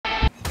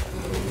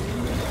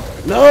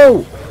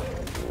No!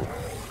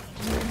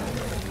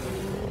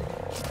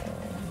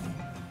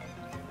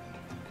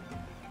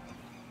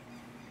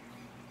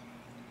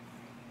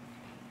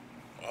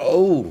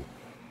 Oh!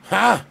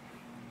 Ha!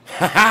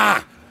 Ha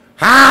ha!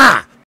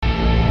 Ha!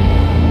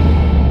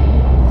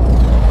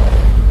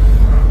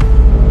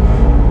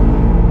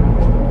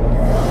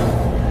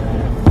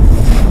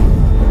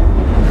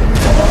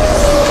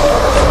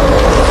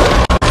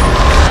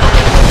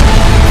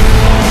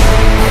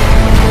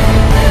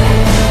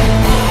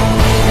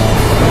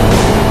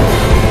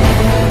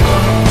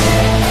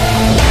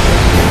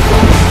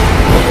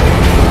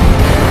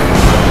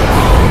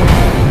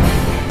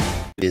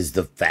 Is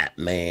the fat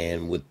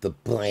man with the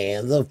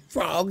plan, the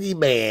froggy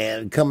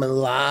man, coming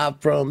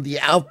live from the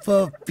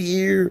Alpha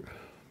FEAR-PYRIA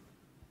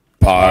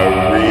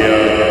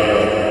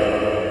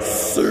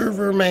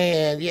server,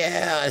 man.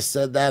 Yeah, I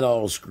said that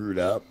all screwed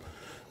up.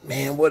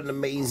 Man, what an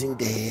amazing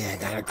day. I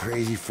got a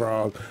crazy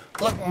frog.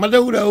 Look, my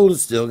dodos.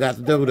 Still got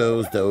the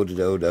dodos.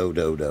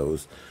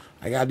 Dodos.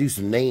 I gotta do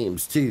some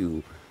names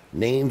too.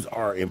 Names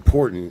are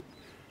important.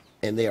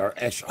 And they are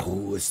extra.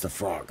 Oh, it's the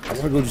frog. I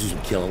want to go do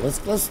some killing.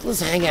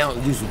 Let's hang out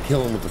and do some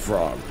killing with the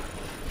frog.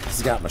 This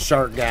has got my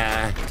shark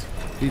guy.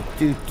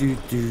 Hello,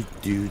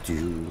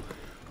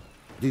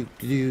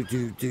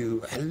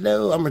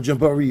 I'm gonna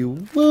jump over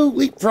you. Woo,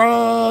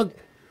 leapfrog.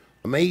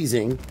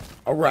 Amazing.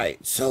 All right,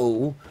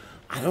 so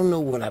I don't know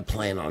what I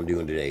plan on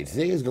doing today.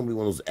 Today is gonna be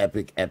one of those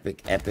epic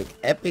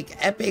adventures.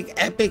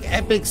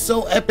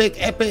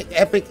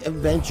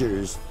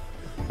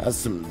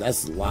 That's a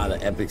lot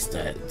of epic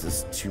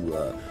stats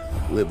to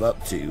live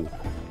up to.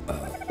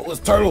 Oh, it's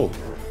turtle.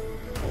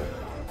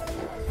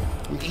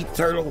 Eat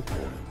turtle.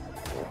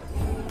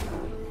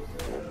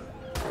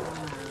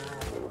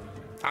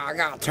 I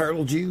got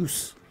turtle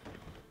juice.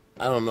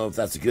 I don't know if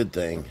that's a good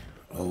thing.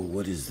 Oh,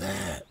 what is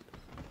that?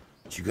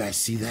 Did you guys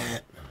see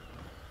that?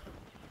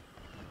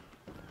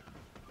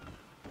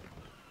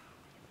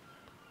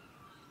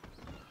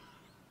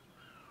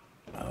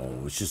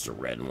 Oh, it's just a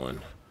red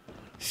one.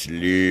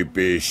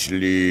 Sleepy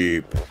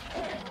sleep.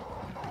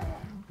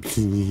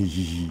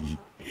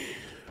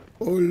 Oh,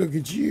 look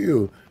at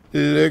you.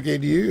 Look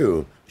at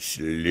you.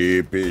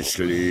 Sleepy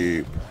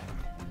sleep.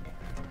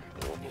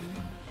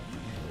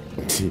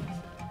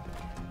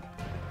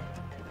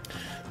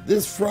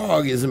 This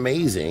frog is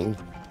amazing.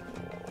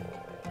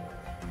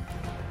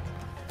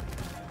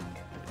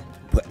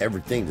 Put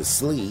everything to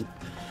sleep.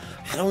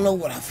 I don't know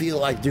what I feel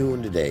like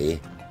doing today.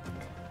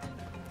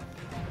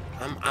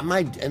 I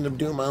might end up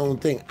doing my own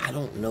thing. I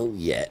don't know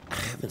yet. I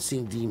haven't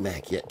seen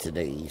D-Mac yet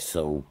today,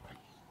 so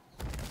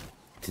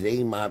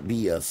today might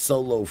be a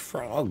solo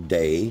frog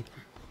day.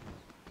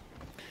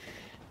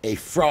 A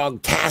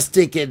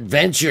frog-tastic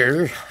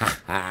adventure.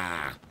 Ha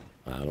ha.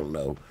 I don't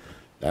know.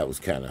 That was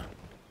kind of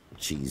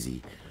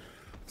cheesy.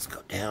 Let's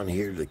go down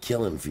here to the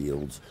killing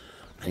fields.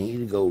 I need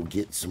to go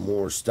get some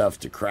more stuff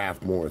to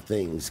craft more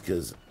things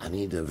because I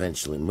need to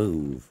eventually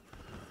move.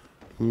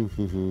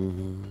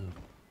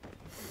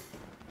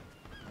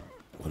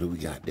 What do we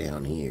got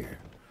down here?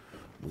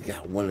 We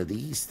got one of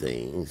these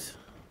things.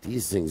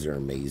 These things are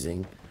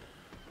amazing.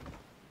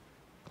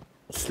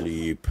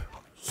 Sleep.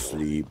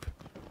 Sleep.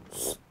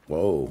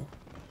 Whoa.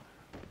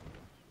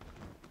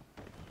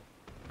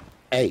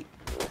 Hey.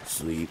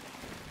 Sleep.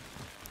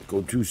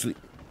 Go to sleep.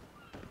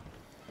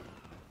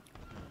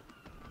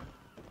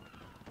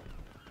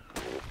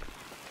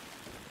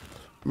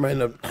 I might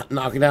end up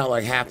knocking out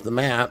like half the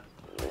map.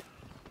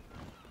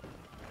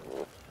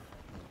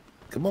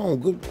 Come on,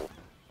 good.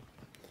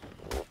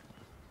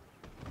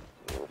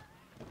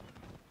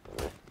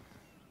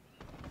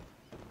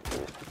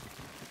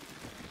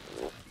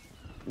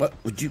 What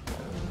would you?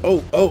 Oh.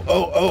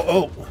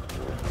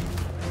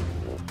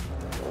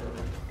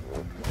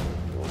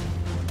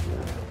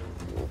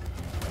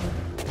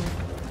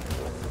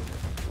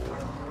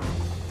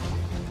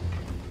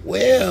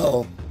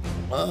 Well,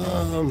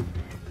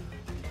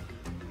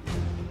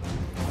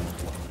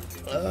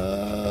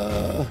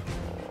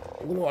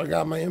 what do I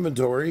got in my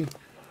inventory?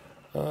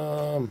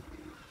 I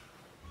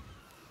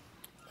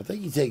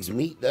think he takes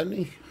meat, doesn't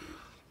he?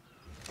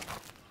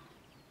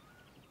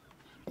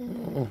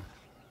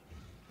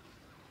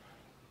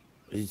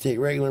 Does he take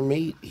regular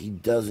meat? He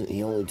doesn't.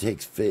 He only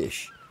takes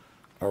fish.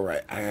 All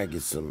right, I gotta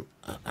get some.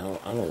 I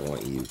don't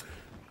want you.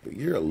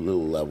 You're a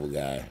little level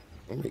guy.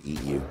 I'm gonna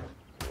eat you.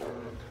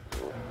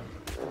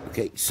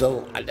 Okay,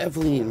 so I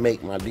definitely need to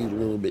make my dude a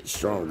little bit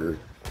stronger.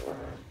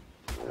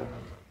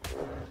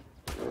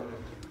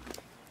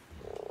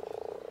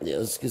 Yeah,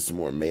 let's get some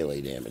more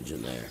melee damage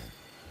in there.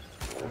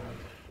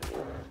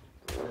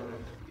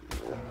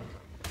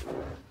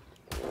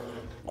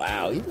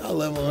 Wow, he's not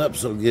leveling up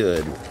so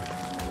good.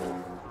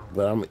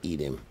 But I'm gonna eat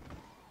him.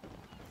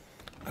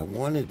 I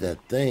wanted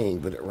that thing,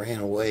 but it ran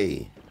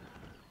away.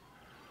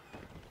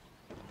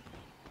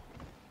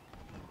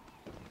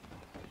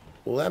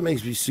 Well, that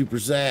makes me super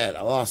sad.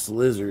 I lost the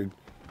lizard.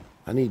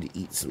 I need to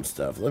eat some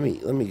stuff. Let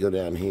me go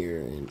down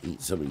here and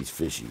eat some of these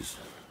fishies.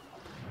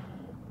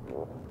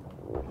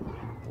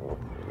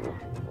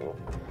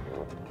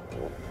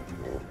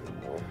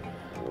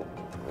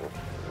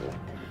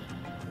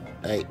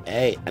 Hey,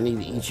 hey, I need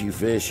to eat you,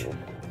 fish.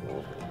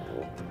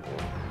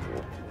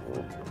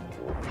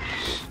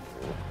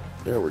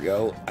 There we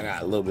go. I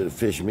got a little bit of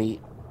fish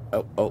meat.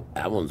 Oh, oh,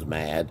 that one's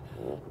mad.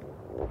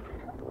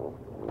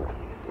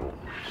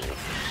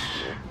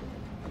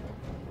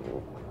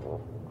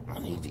 I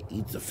need to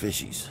eat the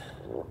fishies.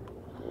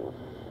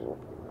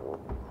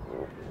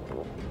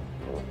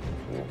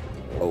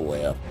 Oh,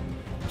 well.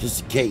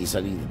 Just in case, I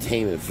need to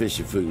tame the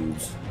fishy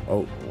foods.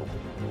 Oh.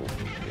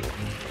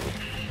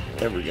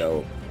 There we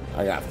go.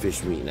 I got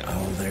fish meat now.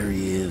 Oh, there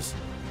he is.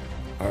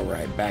 All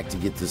right, back to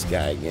get this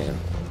guy again.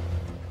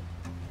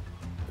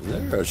 Is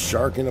there a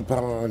shark in a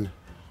pond?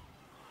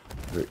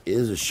 There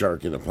is a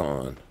shark in a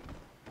pond.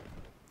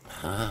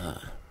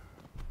 Ah.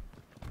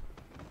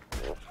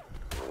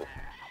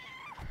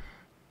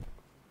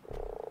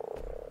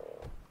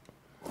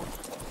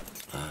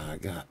 I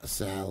got a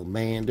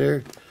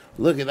salamander.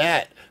 Look at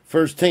that.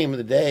 First tame of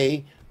the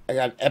day. I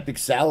got an epic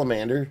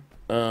salamander.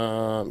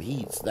 He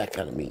eats that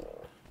kind of meat.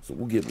 So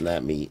we'll give him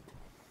that meat.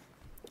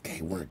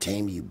 Okay, we're gonna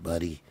tame you,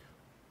 buddy.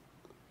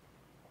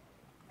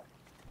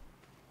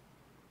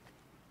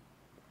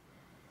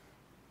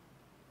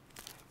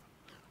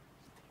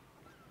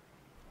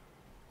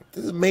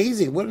 This is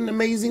amazing. What an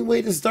amazing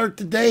way to start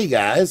the day,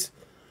 guys.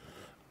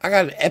 I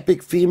got an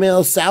epic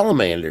female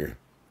salamander.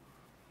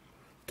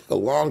 Took a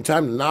long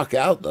time to knock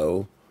out,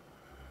 though.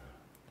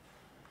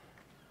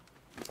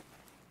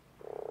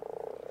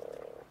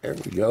 There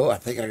we go. I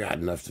think I got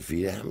enough to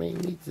feed it. How many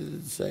meat did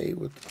it say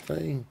with the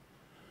thing?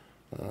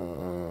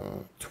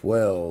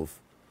 12.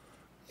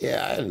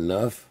 Yeah, I had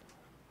enough.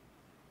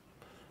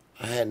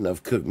 I had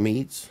enough cooked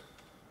meats.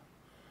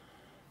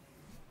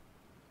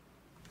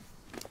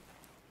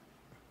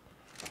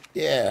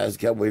 Yeah, I just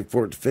got to wait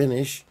for it to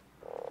finish.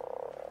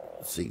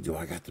 Let's see, do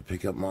I got the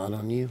pickup mod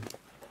on you?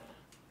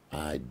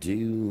 I do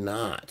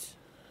not.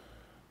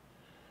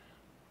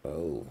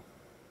 Oh.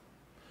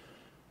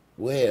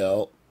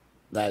 Well,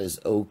 that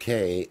is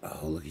okay.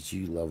 Oh, look at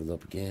you leveled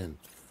up again.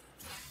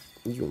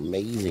 You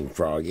amazing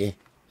froggy.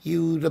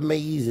 You the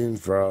amazing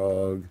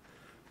frog.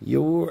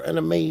 You're an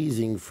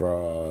amazing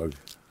frog.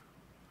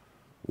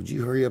 Would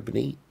you hurry up and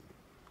eat?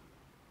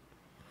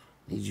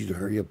 Need you to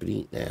hurry up and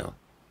eat now.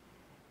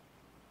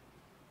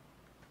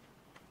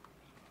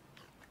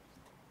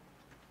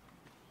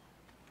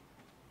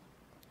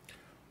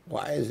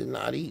 Why is it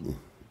not eating?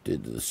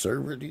 Did the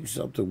server do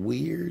something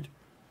weird?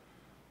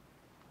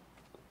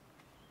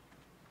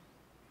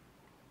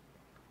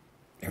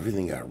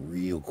 Everything got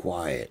real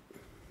quiet.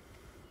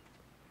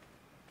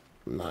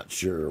 I'm not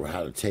sure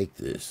how to take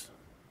this.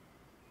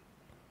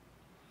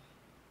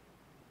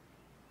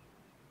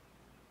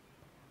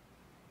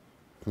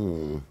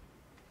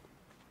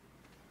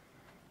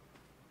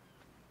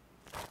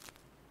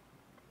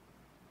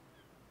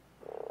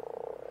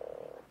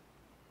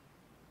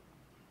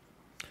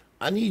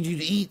 I need you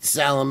to eat,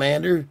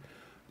 salamander.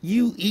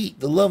 You eat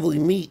the lovely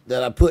meat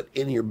that I put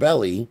in your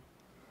belly.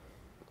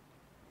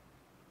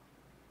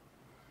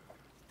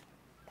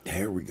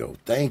 There we go.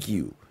 Thank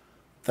you.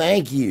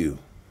 Thank you.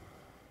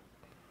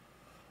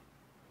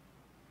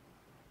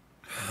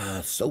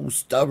 Ah, so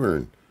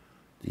stubborn.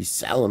 These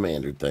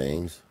salamander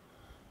things.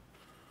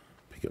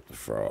 Pick up the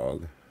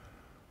frog.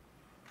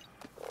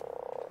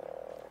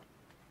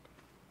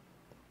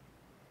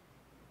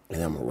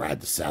 And I'm going to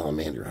ride the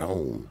salamander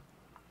home.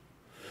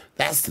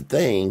 That's the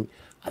thing.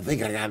 I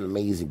think I got an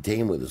amazing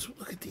tame with us.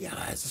 Look at the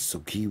eyes. It's so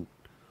cute.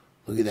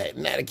 Look at that.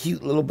 Isn't that a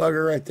cute little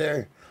bugger right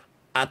there?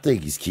 I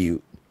think he's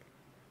cute.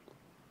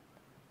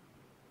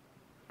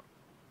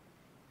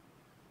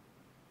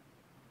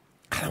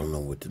 I don't know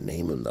what to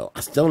name him, though.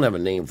 I still don't have a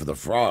name for the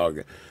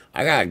frog.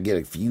 I got to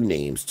get a few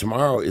names.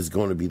 Tomorrow is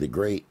going to be the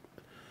great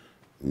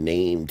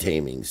name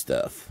taming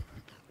stuff.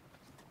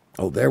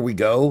 Oh, there we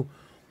go.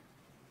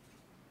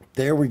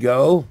 There we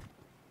go.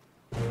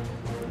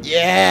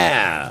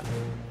 Yeah.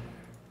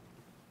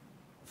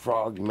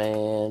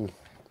 Frogman.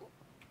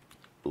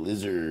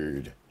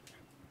 Lizard.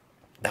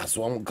 That's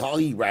what I'm going to call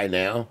you right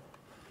now.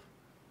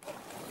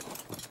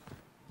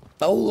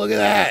 Oh, look at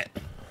that.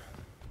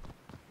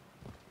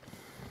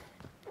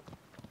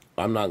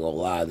 I'm not going to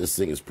lie. This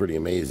thing is pretty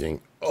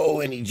amazing. Oh,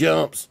 and he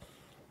jumps.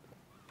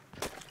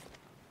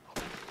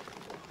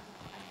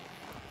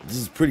 This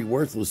is pretty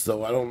worthless,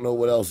 though. I don't know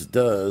what else it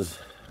does.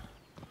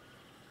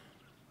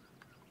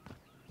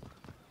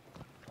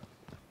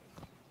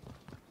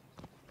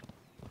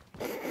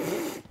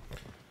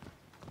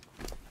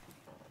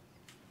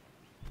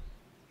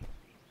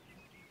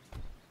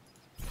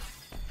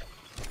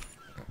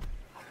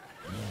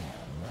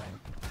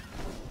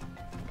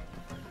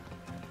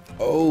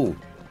 Oh,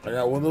 I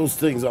got one of those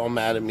things all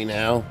mad at me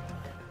now.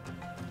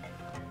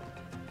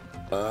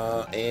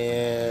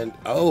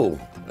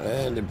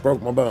 And it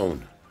broke my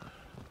bone.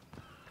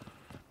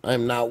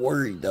 I'm not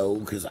worried, though,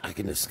 because I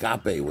can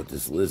escape with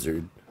this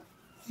lizard.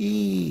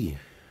 Eee.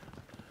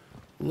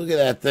 Look at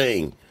that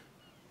thing.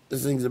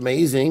 This thing's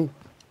amazing.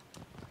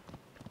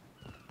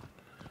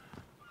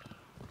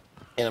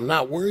 And I'm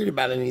not worried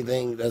about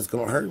anything that's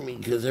going to hurt me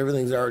because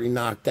everything's already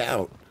knocked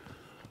out.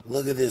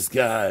 Look at this,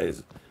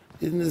 guys.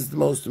 Isn't this the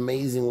most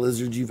amazing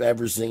lizard you've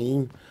ever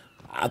seen?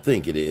 I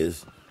think it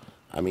is.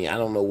 I mean, I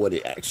don't know what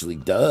it actually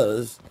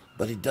does,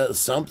 but it does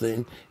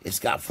something. It's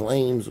got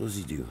flames. What does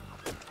he do?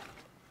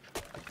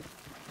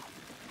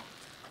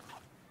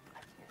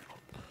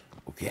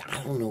 Okay,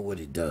 I don't know what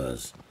it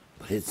does,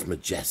 but it's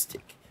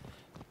majestic.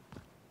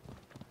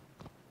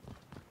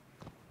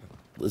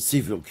 Let's see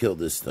if it'll kill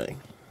this thing.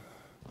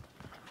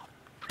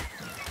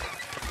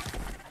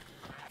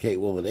 Okay,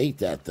 well, it ate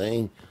that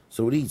thing,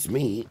 so it eats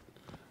meat.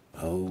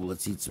 Oh,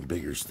 let's eat some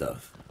bigger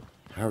stuff.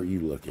 How are you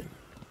looking?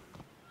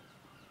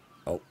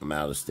 Oh, I'm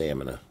out of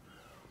stamina.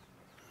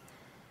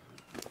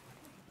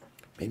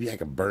 Maybe I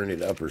could burn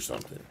it up or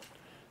something.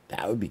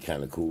 That would be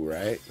kind of cool,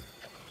 right?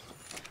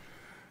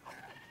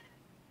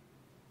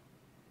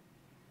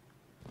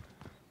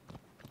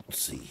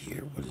 Let's see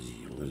here. What is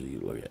he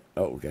look at?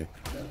 Oh, okay.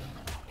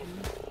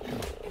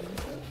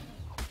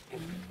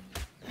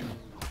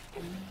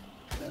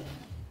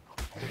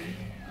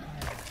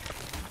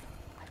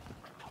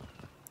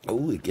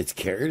 Oh, it gets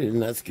carroted,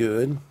 and that's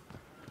good.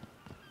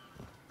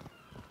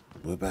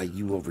 What about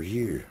you over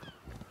here?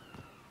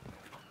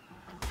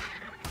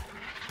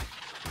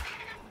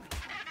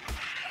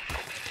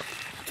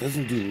 It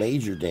doesn't do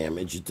major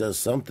damage. It does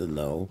something,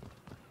 though.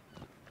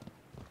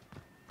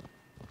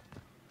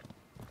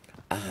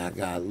 I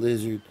got a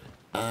lizard.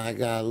 I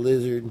got a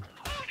lizard.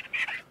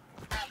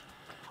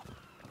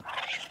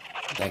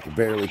 I can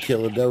barely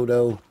kill a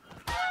dodo.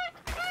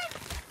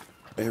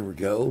 There we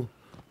go.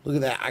 Look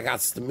at that. I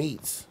got some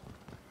meats.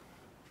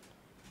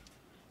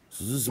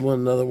 So this is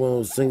another one of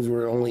those things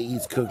where it only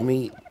eats cooked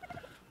meat.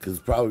 Because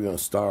it's probably going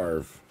to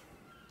starve.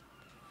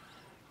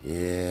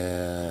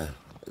 Yeah.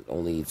 It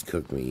only eats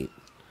cooked meat.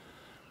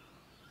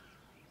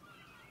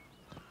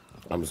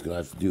 I'm just going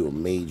to have to do a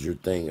major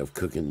thing of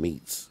cooking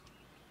meats.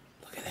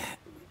 Look at that.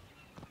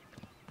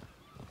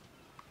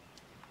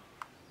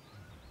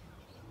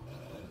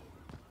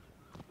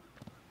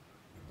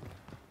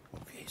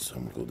 Okay, so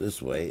I'm going to go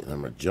this way. And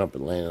I'm going to jump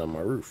and land on my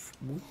roof.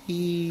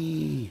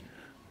 Whee!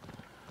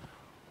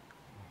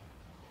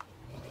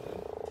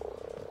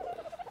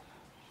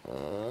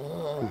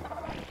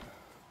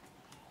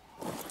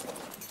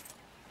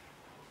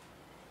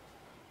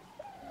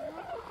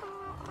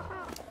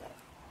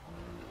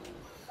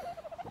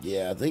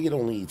 Yeah, I think it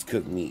only eats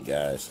cooked meat,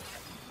 guys.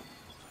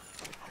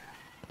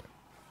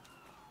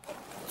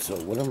 So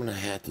what I'm going to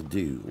have to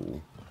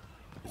do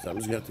is I'm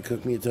just going to have to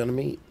cook me a ton of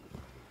meat.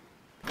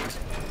 I'm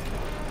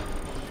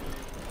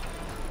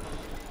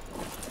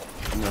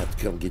going to have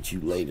to come get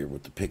you later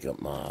with the pickup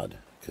mod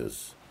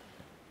because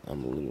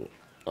I'm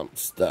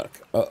stuck.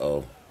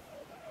 Uh-oh.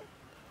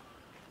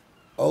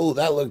 Oh,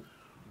 that looked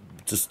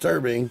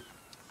disturbing.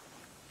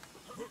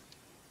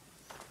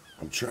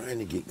 I'm trying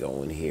to get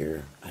going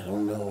here. I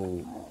don't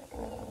know.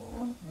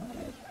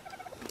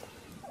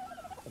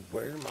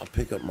 Where did my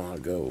pickup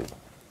mod go?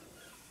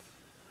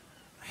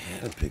 I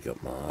had a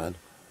pickup mod.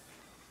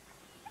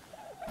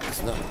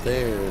 It's not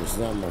there. It's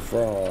not my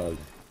frog.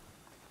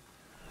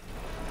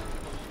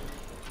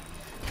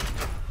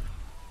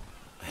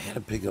 I had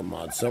a pickup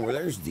mod somewhere.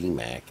 There's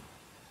D-Mac.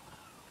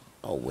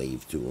 I'll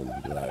wave to him.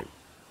 Be like,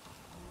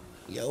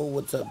 yo,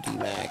 what's up,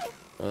 D-Mac?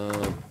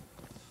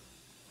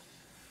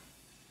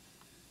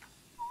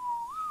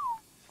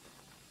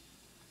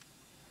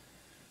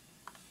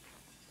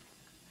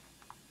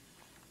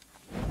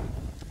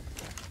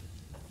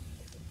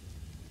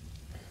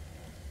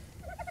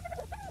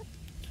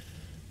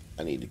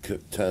 I need to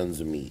cook tons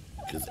of meat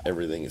because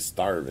everything is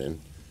starving.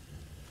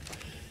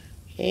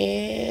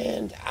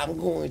 And I'm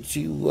going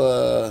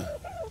to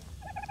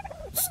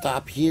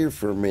stop here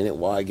for a minute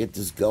while I get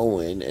this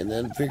going and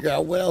then figure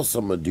out what else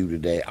I'm going to do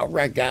today. All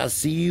right, guys,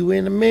 see you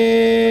in a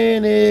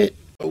minute.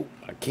 Oh,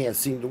 I can't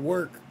seem to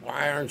work.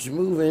 Why aren't you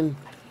moving?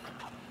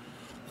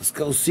 Let's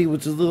go see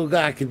what this little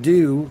guy can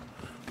do.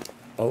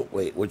 Oh,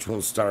 wait, which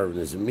one's starving?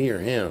 Is it me or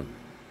him?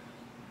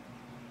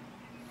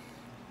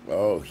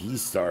 Oh,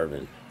 he's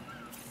starving.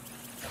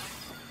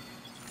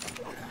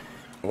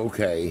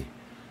 Okay.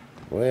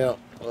 Well,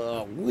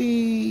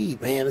 man,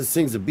 this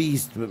thing's a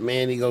beast, but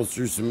man, he goes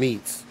through some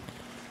meats.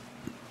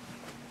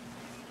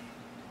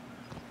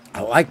 I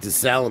like the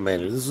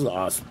salamander. This is an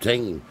awesome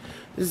team.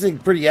 This is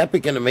pretty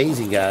epic and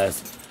amazing,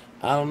 guys.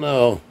 I don't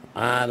know.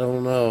 I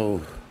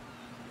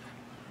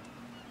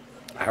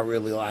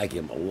really like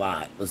him a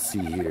lot. Let's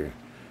see here.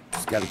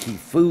 Just got to keep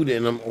food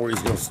in him or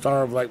he's going to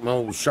starve like my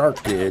old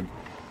shark did.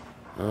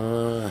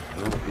 Nope.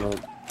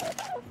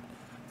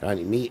 Got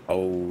any meat?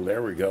 Oh,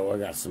 there we go. I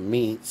got some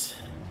meats.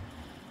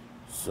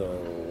 So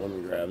let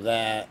me grab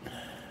that.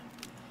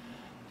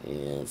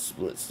 And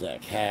split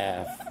stack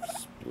half.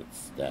 Split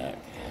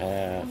stack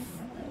half.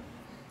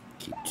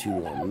 Keep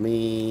 2 on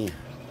me.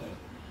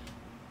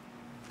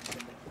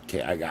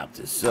 Okay, I got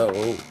this.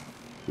 So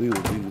we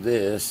will do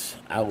this.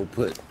 I will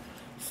put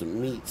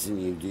some meats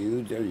in you,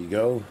 dude. There you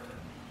go.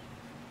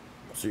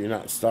 So you're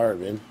not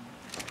starving.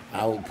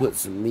 I will put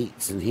some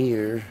meats in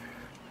here.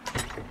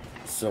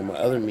 So my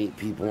other meat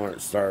people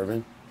aren't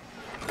starving.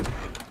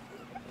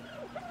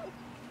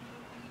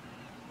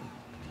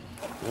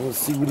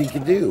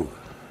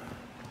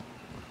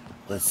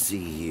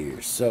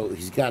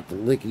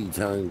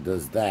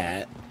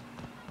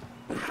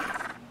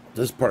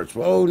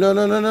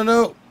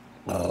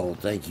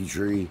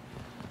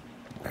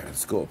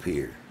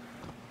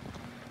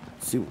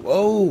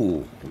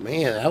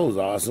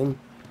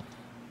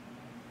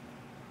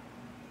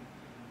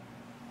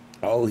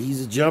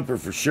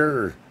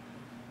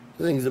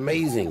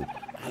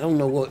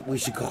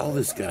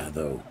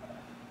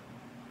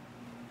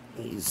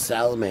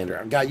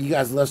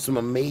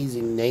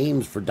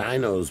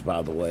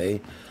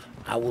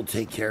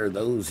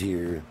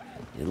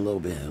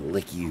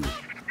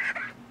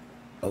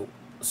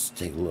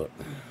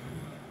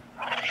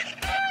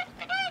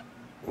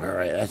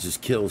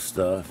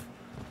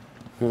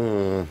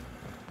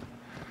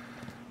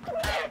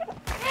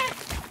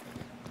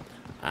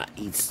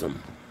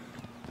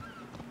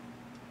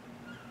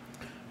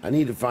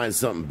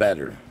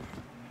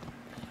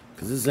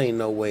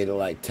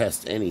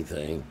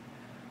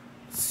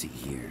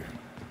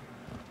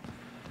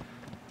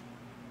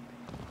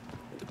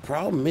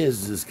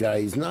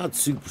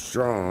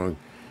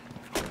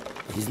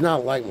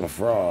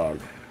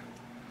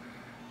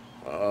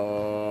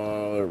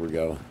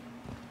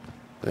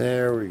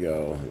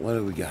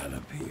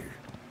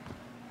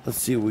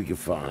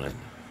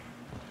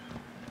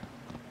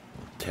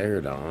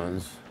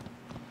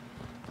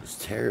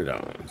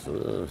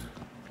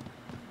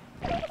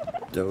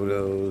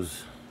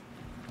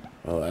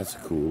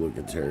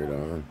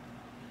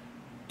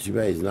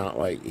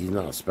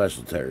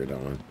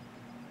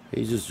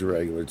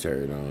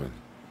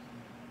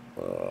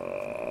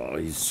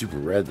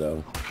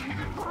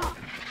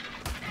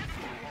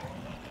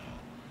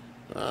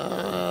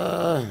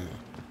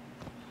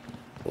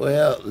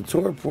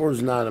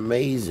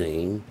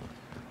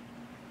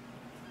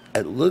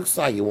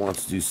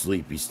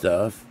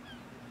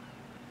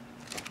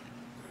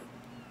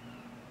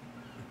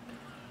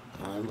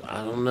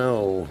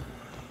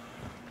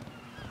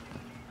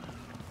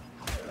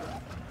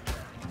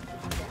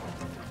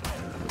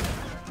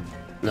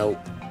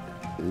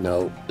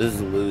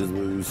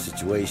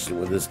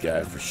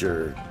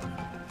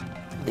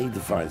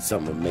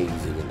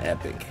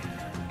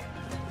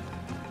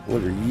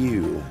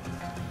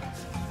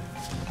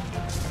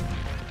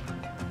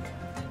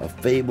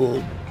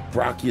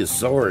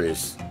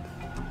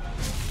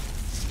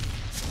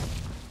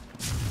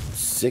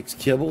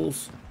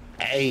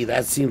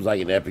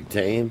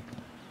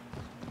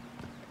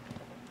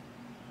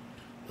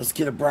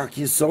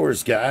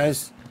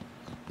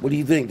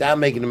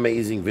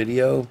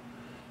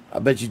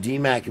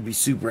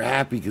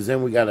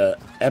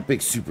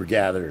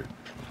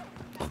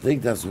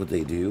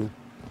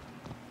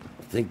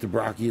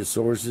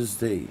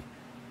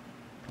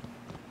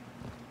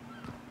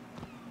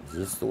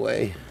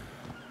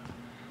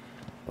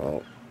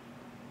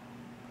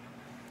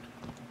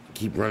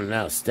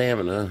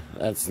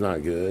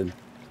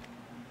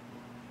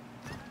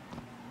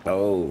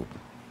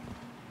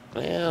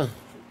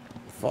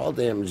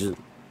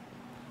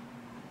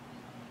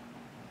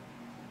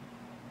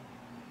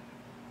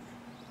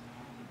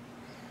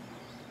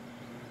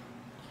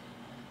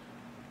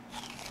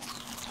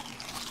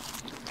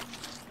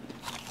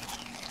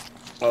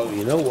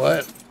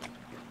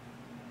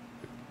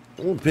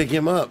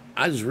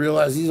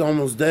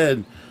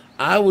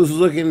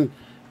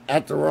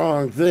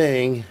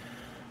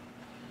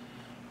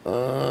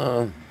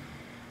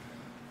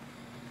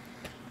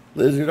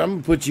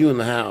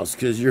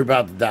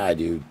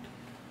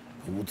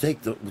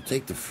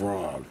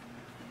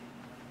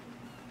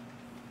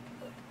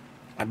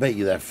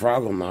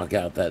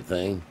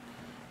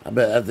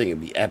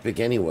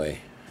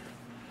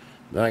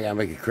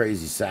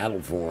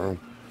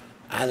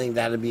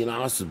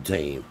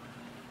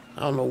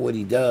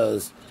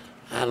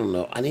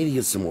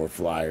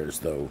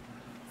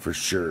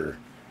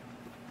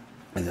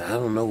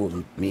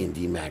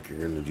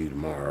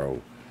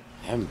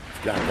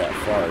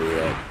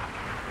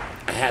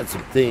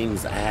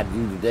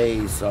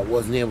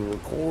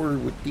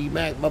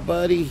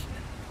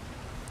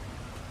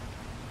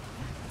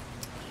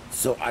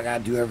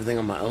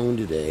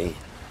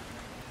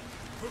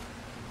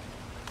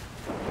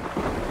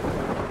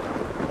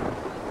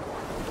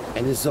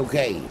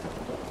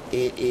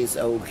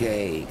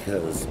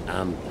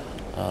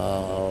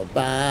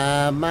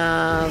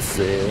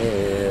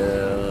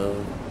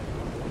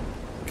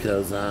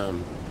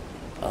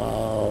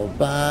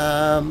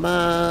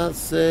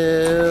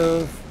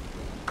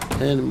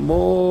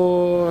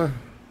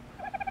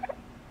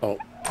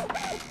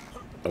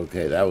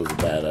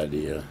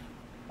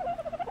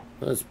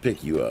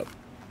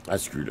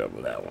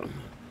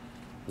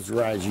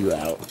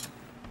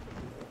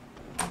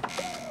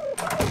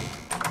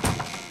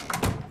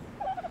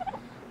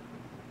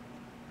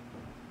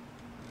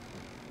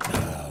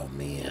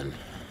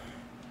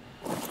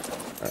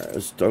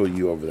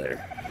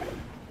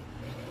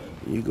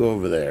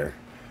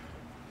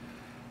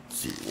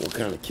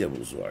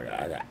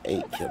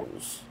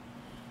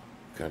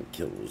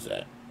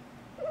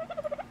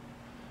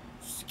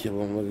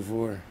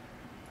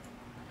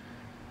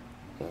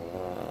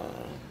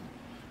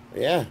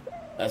 Yeah,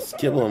 that's the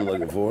kibble I'm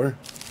looking for.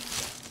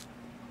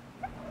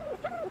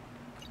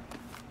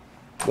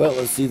 Well,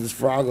 let's see if this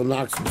frog will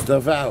knock some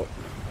stuff out.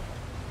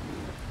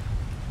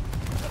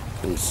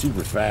 And he's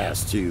super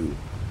fast, too,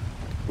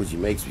 which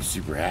makes me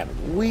super happy.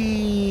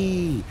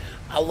 Whee!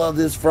 I love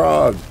this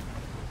frog.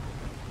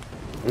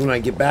 When I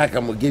get back,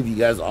 I'm going to give you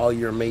guys all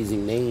your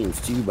amazing names,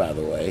 too, by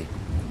the way.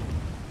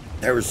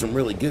 There were some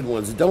really good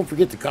ones. And don't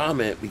forget to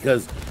comment,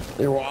 because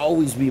there will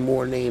always be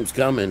more names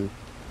coming.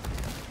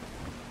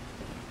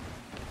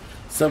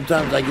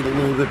 Sometimes I get a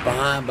little bit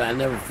behind, but I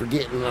never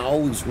forget, and I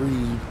always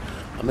read.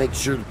 I make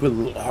sure to put a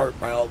little heart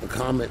by all the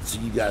comments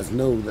so you guys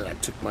know that I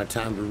took my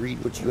time to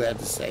read what you had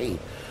to say.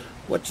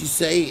 What you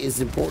say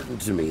is important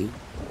to me.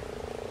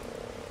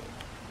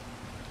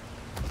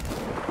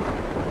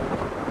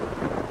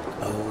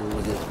 Oh,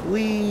 look at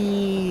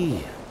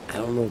wee! I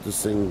don't know what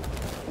this thing.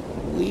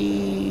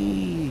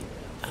 Wee!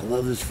 I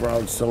love this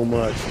frog so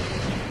much.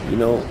 You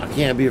know, I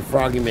can't be a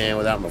froggy man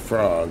without my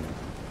frog.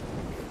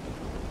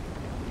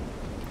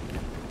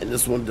 And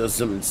this one does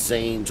some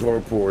insane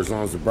torpor as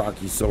long as the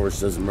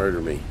Brachiosaurus doesn't murder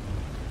me.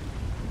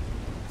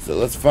 So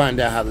let's find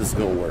out how this is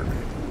going to work.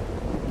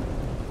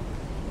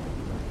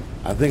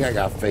 I think I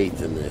got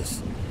faith in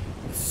this.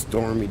 It's a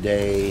stormy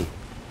day.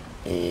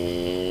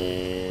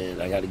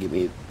 And I got to get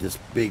me this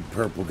big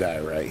purple guy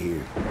right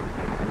here.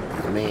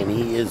 Man,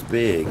 he is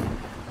big.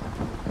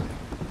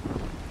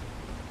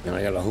 And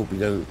I got to hope he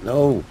doesn't...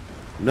 No!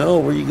 No,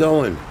 where you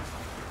going?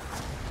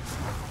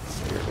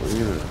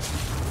 Here,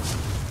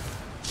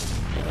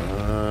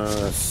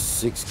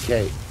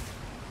 6K.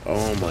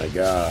 Oh my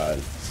god.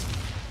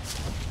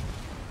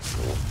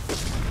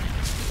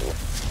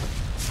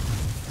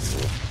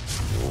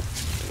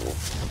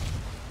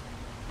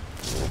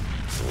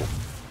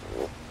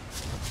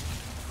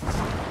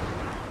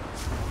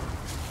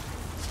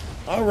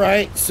 All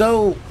right,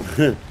 so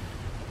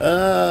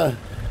let's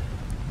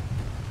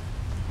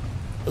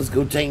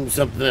go tame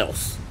something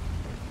else.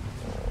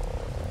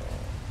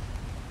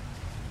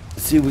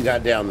 Let's see what we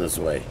got down this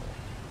way.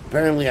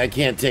 Apparently I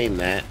can't tame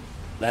that.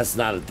 That's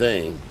not a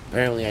thing.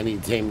 Apparently I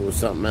need to tame it with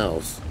something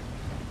else.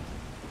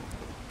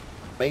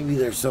 Maybe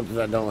there's something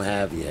I don't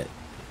have yet.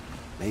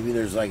 Maybe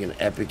there's like an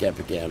epic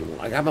animal.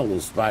 I got my little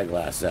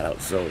spyglass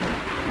out, so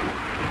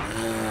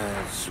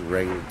it's a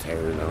regular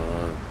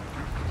pterodon.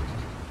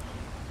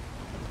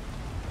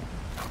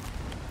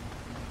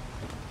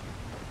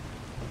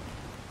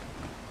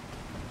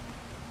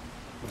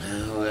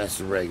 Oh, that's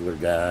a regular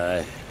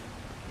guy.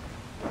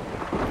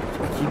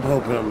 I keep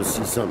hoping I'm gonna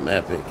see something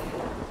epic.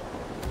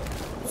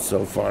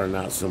 So far,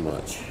 not so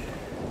much.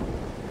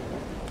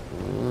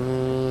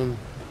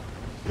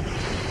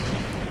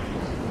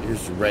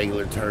 Here's a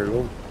regular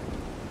turtle.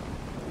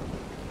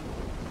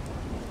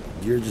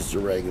 You're just a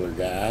regular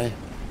guy.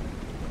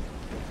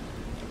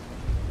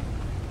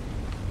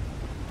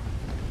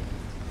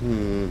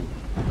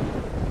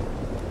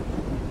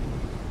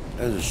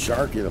 There's a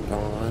shark in a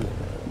pond.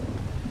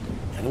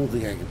 I don't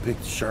think I can pick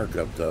the shark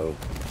up, though.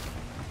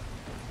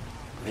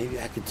 Maybe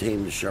I could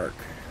tame the shark.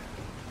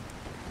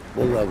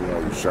 What level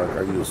are you, shark?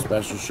 Are you a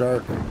special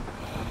shark?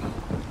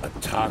 A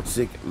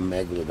toxic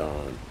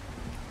megalodon.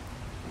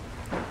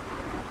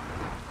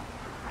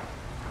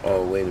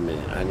 Oh, wait a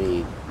minute. I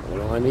need... What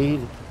do I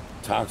need?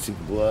 Toxic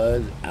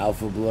blood,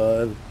 alpha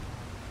blood,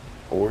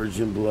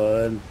 origin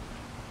blood.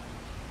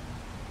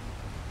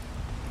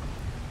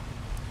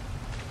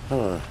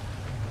 Huh.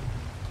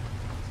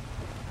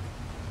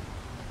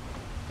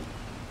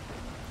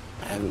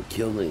 I haven't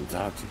killed any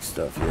toxic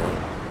stuff yet.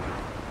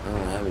 I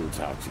don't have any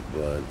toxic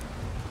blood.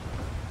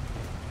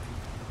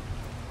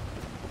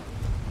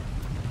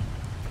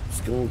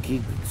 Just gonna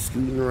keep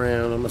scooting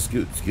around. I'm a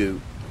scoot.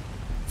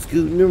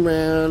 Scooting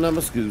around, I'm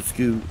a scoot.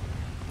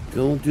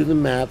 Going through the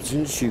maps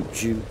and shoot.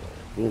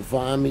 Gonna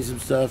find me some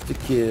stuff to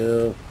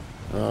kill.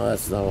 Oh,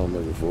 that's not what I'm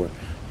looking for.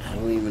 I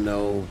don't even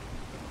know.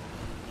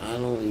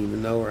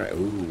 Right.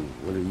 Ooh,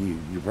 what are you?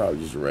 You're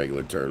probably just a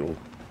regular turtle.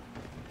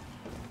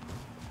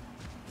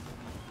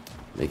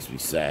 Makes me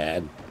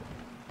sad.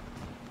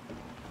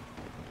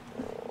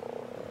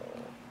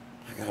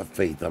 I got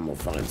faith I'm gonna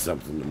find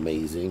something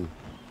amazing.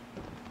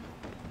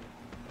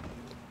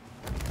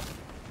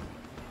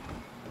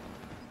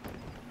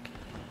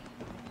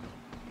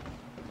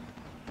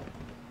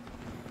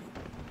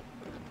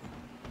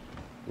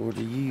 What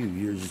are you?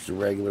 You're just a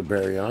regular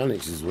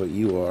baryonyx is what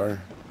you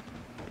are.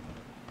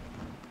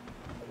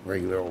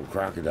 Regular old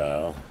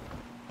crocodile.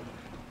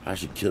 I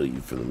should kill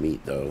you for the meat,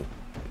 though.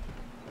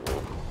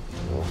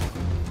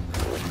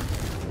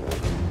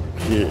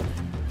 Yeah.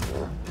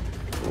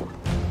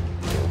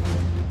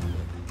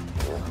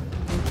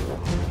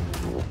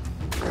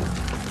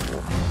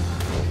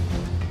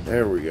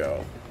 There we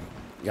go.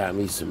 Got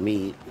me some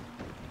meat.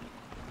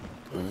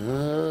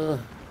 I'm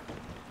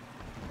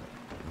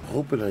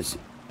hoping I see...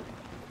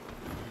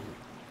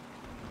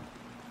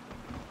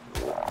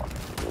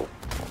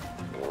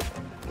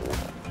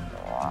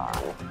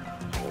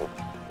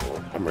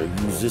 I'm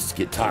gonna use this to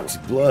get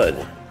toxic blood.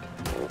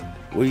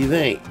 What do you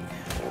think?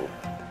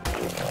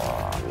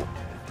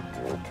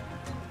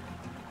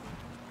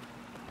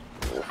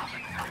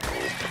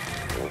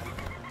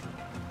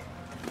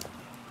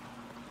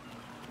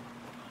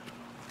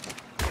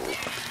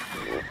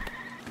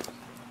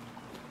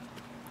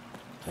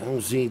 I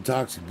don't see any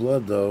toxic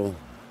blood though.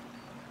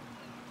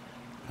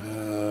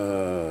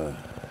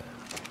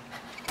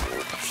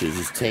 Should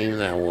just tame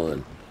that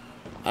one.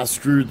 I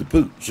screwed the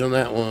pooch on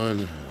that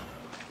one.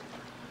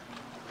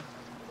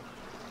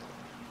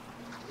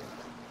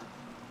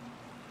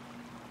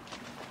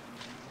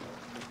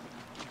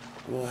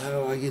 Well, how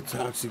do I get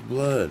toxic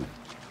blood?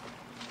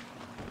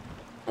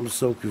 I'm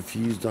so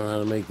confused on how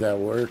to make that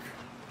work.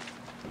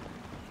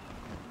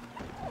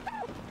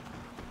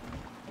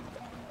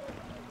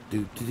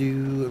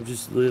 I'm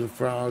just a little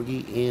froggy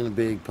in a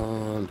big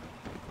pond.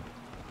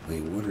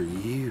 Wait, what are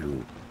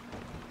you?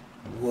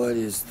 What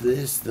is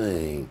this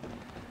thing?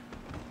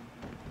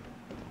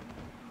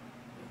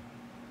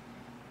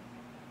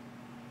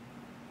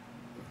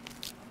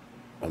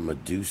 A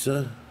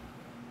Medusa?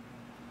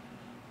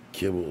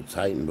 Kibble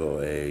Titan bow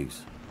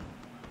eggs.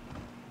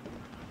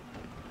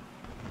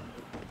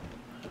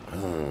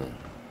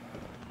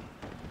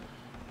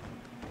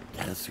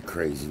 That's a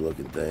crazy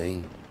looking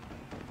thing.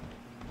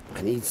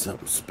 I need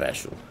something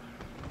special.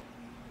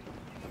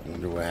 I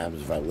wonder what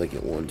happens if I lick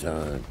it one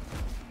time.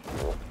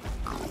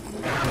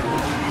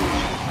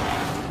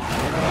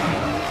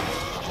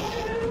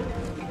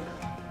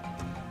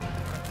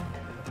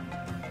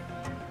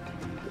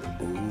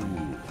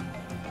 Ooh.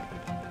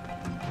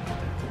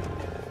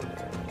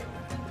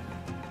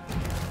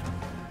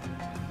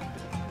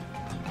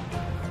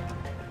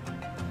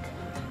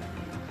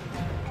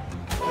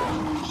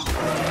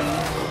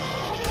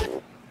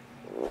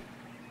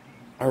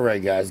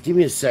 Alright guys, give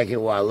me a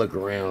second while I look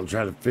around,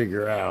 try to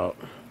figure out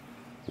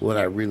what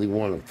I really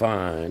want to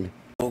find.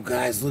 Oh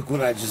guys, look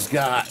what I just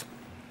got.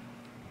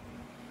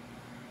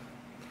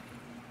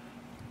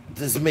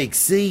 This makes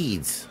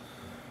seeds.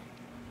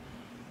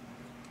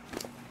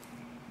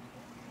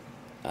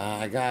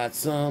 I got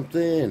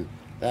something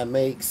that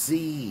makes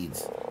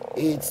seeds.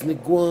 It's an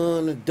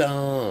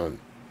iguanodon.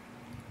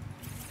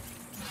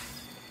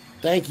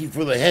 Thank you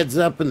for the heads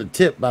up and the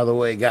tip, by the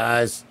way,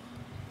 guys.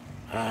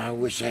 I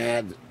wish I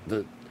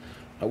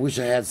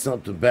had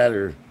something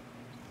better,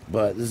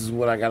 but this is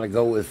what I gotta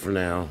go with for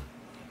now.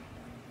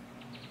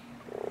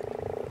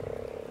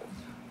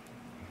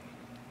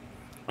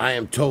 I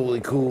am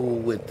totally cool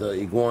with the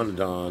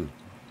iguanodon.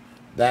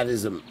 That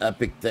is an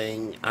epic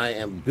thing. I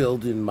am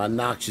building my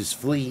noxious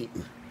fleet,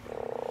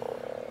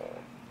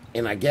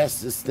 and I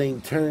guess this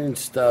thing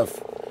turns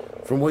stuff.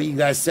 From what you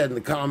guys said in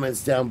the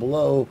comments down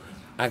below,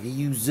 I can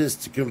use this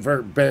to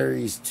convert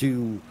berries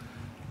to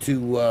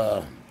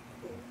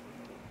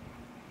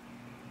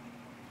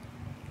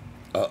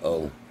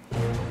uh-oh.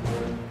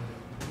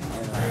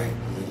 Alright,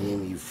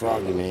 you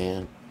froggy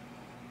man.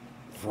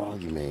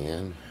 Froggy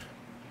man.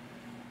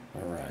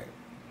 Alright.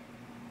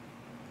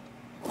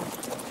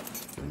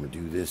 I'm gonna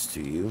do this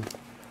to you,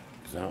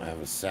 because I don't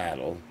have a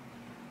saddle.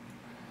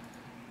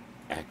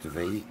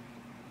 Activate.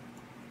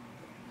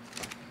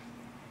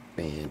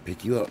 And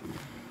pick you up.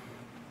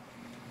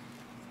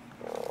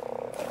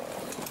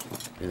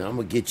 And I'm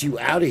gonna get you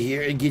out of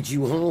here and get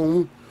you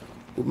home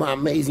with my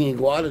amazing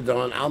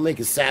iguanodon. I'll make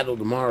a saddle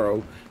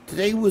tomorrow.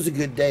 Today was a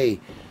good day.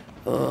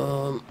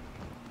 Oh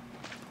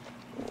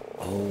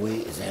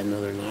wait, is that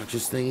another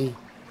noxious thingy?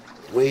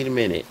 Wait a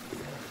minute.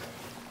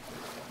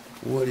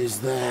 What is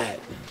that?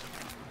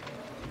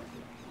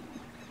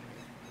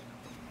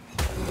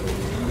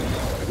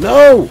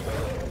 No!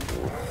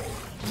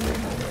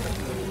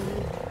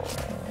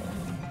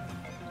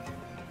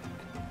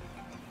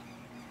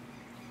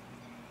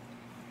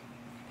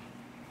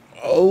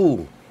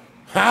 Oh.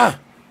 Ha!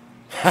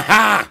 Ha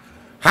ha!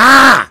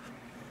 Ha!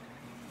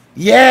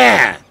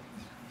 Yeah!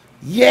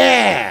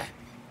 Yeah!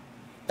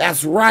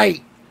 That's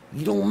right.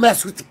 You don't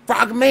mess with the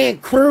Frogman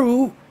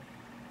crew.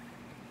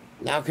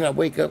 Now can I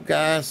wake up,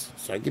 guys,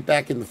 so I get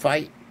back in the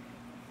fight?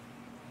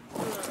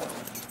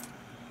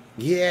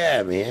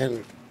 Yeah,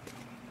 man.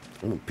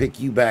 I'm gonna pick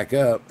you back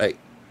up. Hey.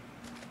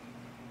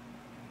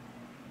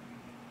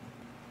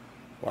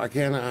 Why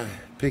can't I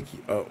pick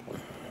you? Oh.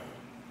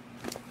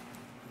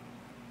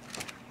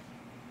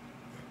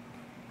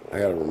 I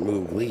gotta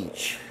remove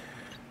leech.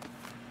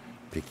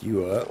 Pick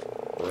you up.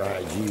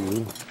 Ride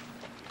you.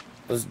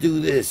 Let's do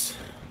this.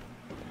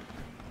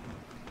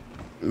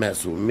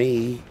 Mess with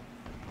me.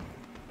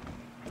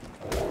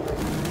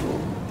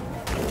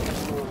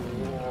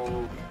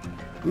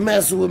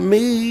 Mess with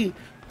me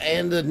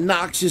and the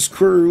noxious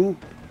crew.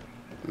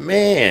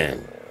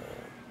 Man.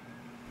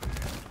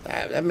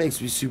 That makes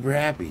me super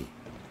happy.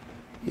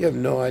 You have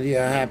no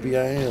idea how happy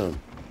I am.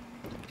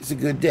 It's a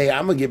good day.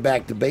 I'm gonna get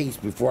back to base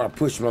before I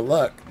push my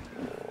luck.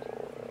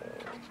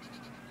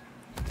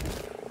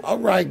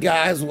 Alright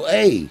guys, well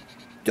hey,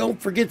 don't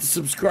forget to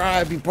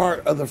subscribe, be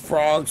part of the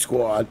Frog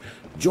Squad.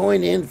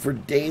 Join in for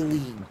daily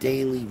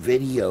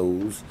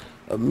videos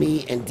of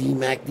me and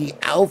D-Mac, the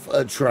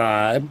Alpha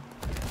Tribe.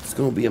 It's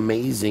going to be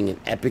amazing and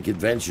epic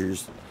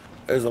adventures.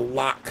 There's a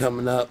lot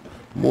coming up,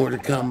 more to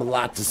come, a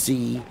lot to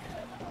see,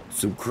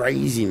 some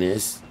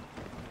craziness.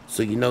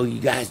 So you know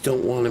you guys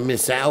don't want to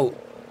miss out.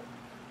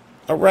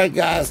 Alright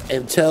guys,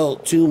 until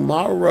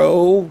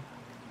tomorrow.